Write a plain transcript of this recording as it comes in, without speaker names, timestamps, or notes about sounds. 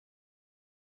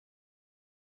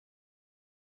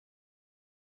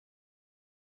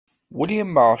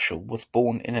William Marshall was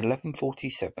born in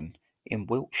 1147 in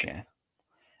Wiltshire.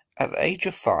 At the age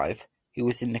of 5, he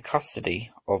was in the custody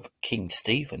of King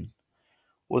Stephen.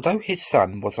 Although his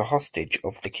son was a hostage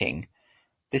of the king,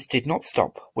 this did not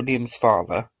stop William's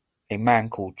father, a man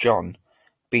called John,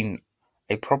 being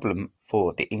a problem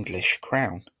for the English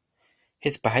crown.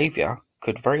 His behaviour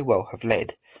could very well have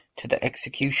led to the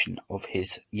execution of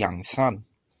his young son.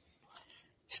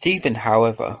 Stephen,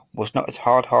 however, was not as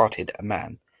hard-hearted a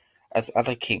man as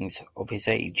other kings of his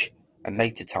age and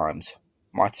later times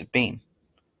might have been.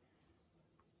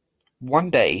 One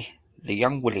day the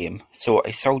young William saw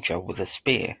a soldier with a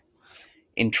spear.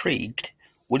 Intrigued,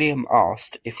 William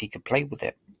asked if he could play with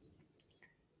it.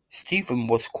 Stephen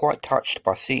was quite touched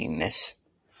by seeing this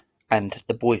and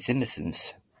the boy's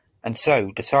innocence, and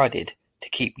so decided to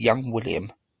keep young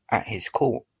William at his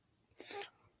court.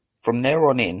 From there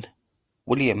on in,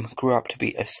 William grew up to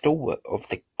be a stalwart of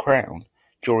the crown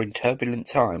during turbulent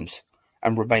times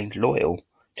and remained loyal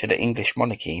to the English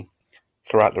monarchy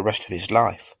throughout the rest of his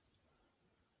life.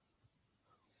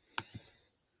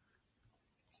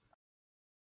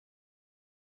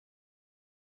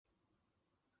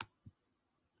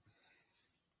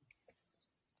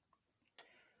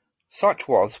 Such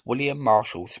was William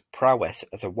Marshall's prowess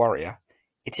as a warrior.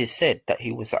 It is said that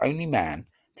he was the only man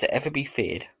to ever be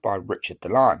feared by Richard the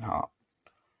Lionheart.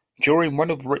 During one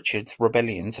of Richard's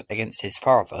rebellions against his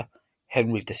father,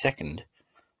 Henry II,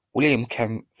 William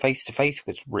came face to face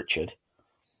with Richard,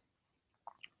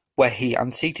 where he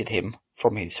unseated him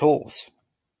from his horse.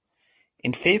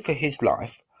 In fear for his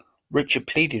life, Richard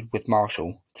pleaded with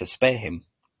Marshall to spare him.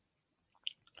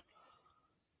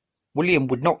 William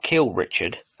would not kill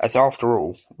Richard, as after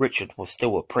all, Richard was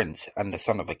still a prince and the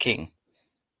son of a king.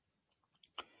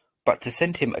 But to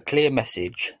send him a clear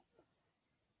message,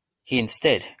 he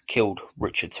instead killed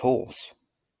Richard's horse.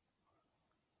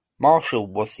 Marshall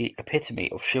was the epitome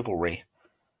of chivalry,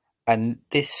 and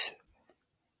this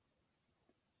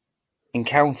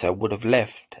encounter would have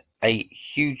left a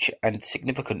huge and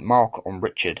significant mark on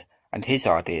Richard and his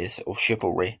ideas of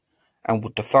chivalry, and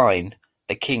would define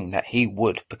the king that he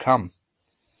would become.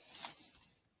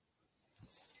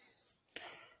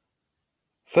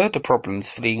 Further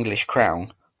problems for the English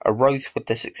crown arose with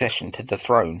the succession to the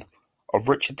throne of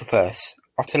Richard I's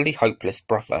utterly hopeless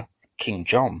brother, King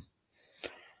John.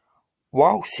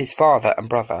 Whilst his father and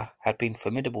brother had been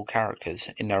formidable characters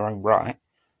in their own right,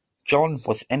 John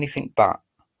was anything but.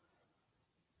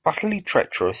 Utterly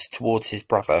treacherous towards his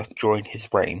brother during his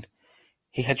reign,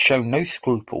 he had shown no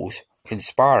scruples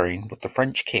conspiring with the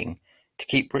French king to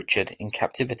keep Richard in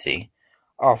captivity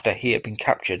after he had been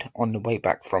captured on the way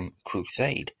back from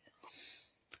Crusade.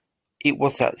 It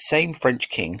was that same French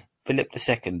king, Philip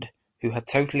II, who had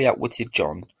totally outwitted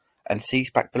John and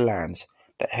seized back the lands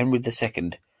that Henry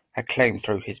II had claimed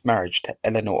through his marriage to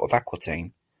Eleanor of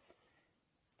Aquitaine.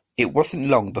 It wasn't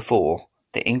long before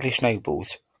the English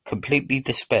nobles completely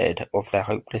despaired of their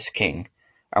hopeless king,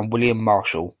 and William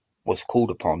Marshall was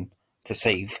called upon to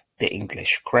save the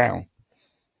English crown.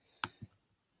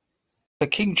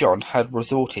 But King John had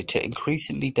resorted to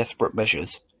increasingly desperate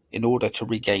measures in order to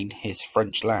regain his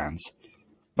French lands.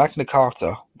 Magna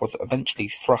Carta was eventually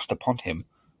thrust upon him,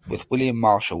 with William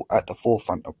Marshall at the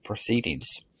forefront of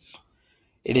proceedings.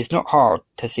 It is not hard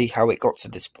to see how it got to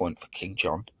this point for King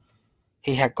John.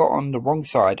 He had got on the wrong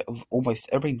side of almost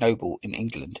every noble in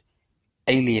England,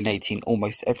 alienating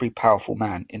almost every powerful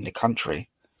man in the country.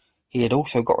 He had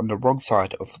also got on the wrong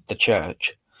side of the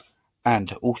Church,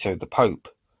 and also the Pope,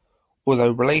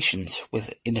 although relations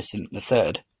with Innocent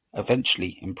III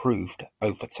eventually improved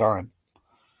over time.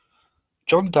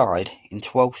 John died in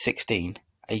 1216,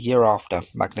 a year after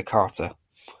Magna Carta,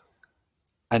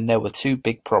 and there were two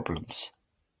big problems.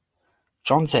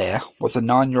 John's heir was a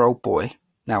 9-year-old boy,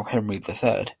 now Henry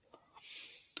III.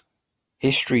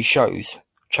 History shows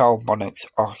child monarchs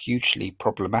are hugely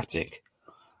problematic,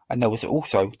 and there was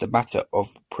also the matter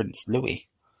of Prince Louis,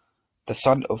 the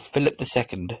son of Philip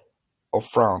II of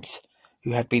France,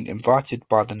 who had been invited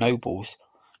by the nobles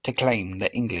to claim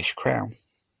the English crown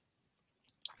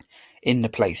in the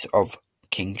place of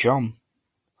King John.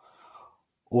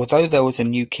 Although there was a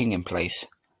new king in place,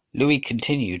 Louis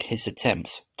continued his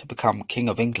attempts to become King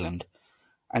of England,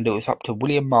 and it was up to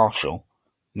William Marshall,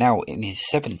 now in his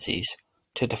 70s,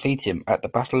 to defeat him at the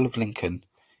Battle of Lincoln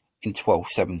in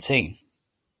 1217.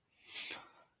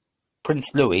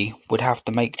 Prince Louis would have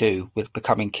to make do with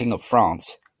becoming King of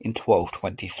France in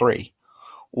 1223,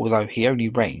 although he only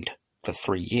reigned for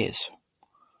 3 years.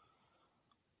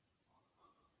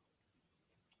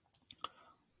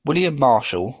 William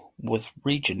Marshall was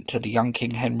regent to the young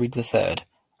King Henry III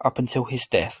up until his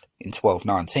death in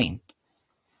 1219.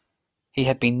 He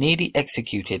had been nearly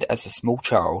executed as a small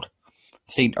child,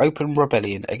 seen open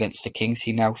rebellion against the kings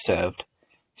he now served,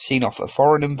 seen off a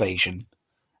foreign invasion,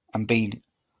 and been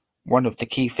one of the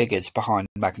key figures behind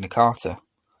Magna Carta.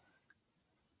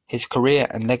 His career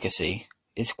and legacy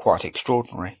is quite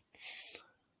extraordinary.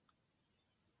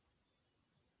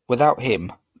 Without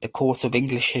him, the course of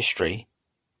English history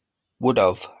would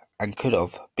have and could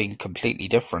have been completely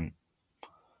different.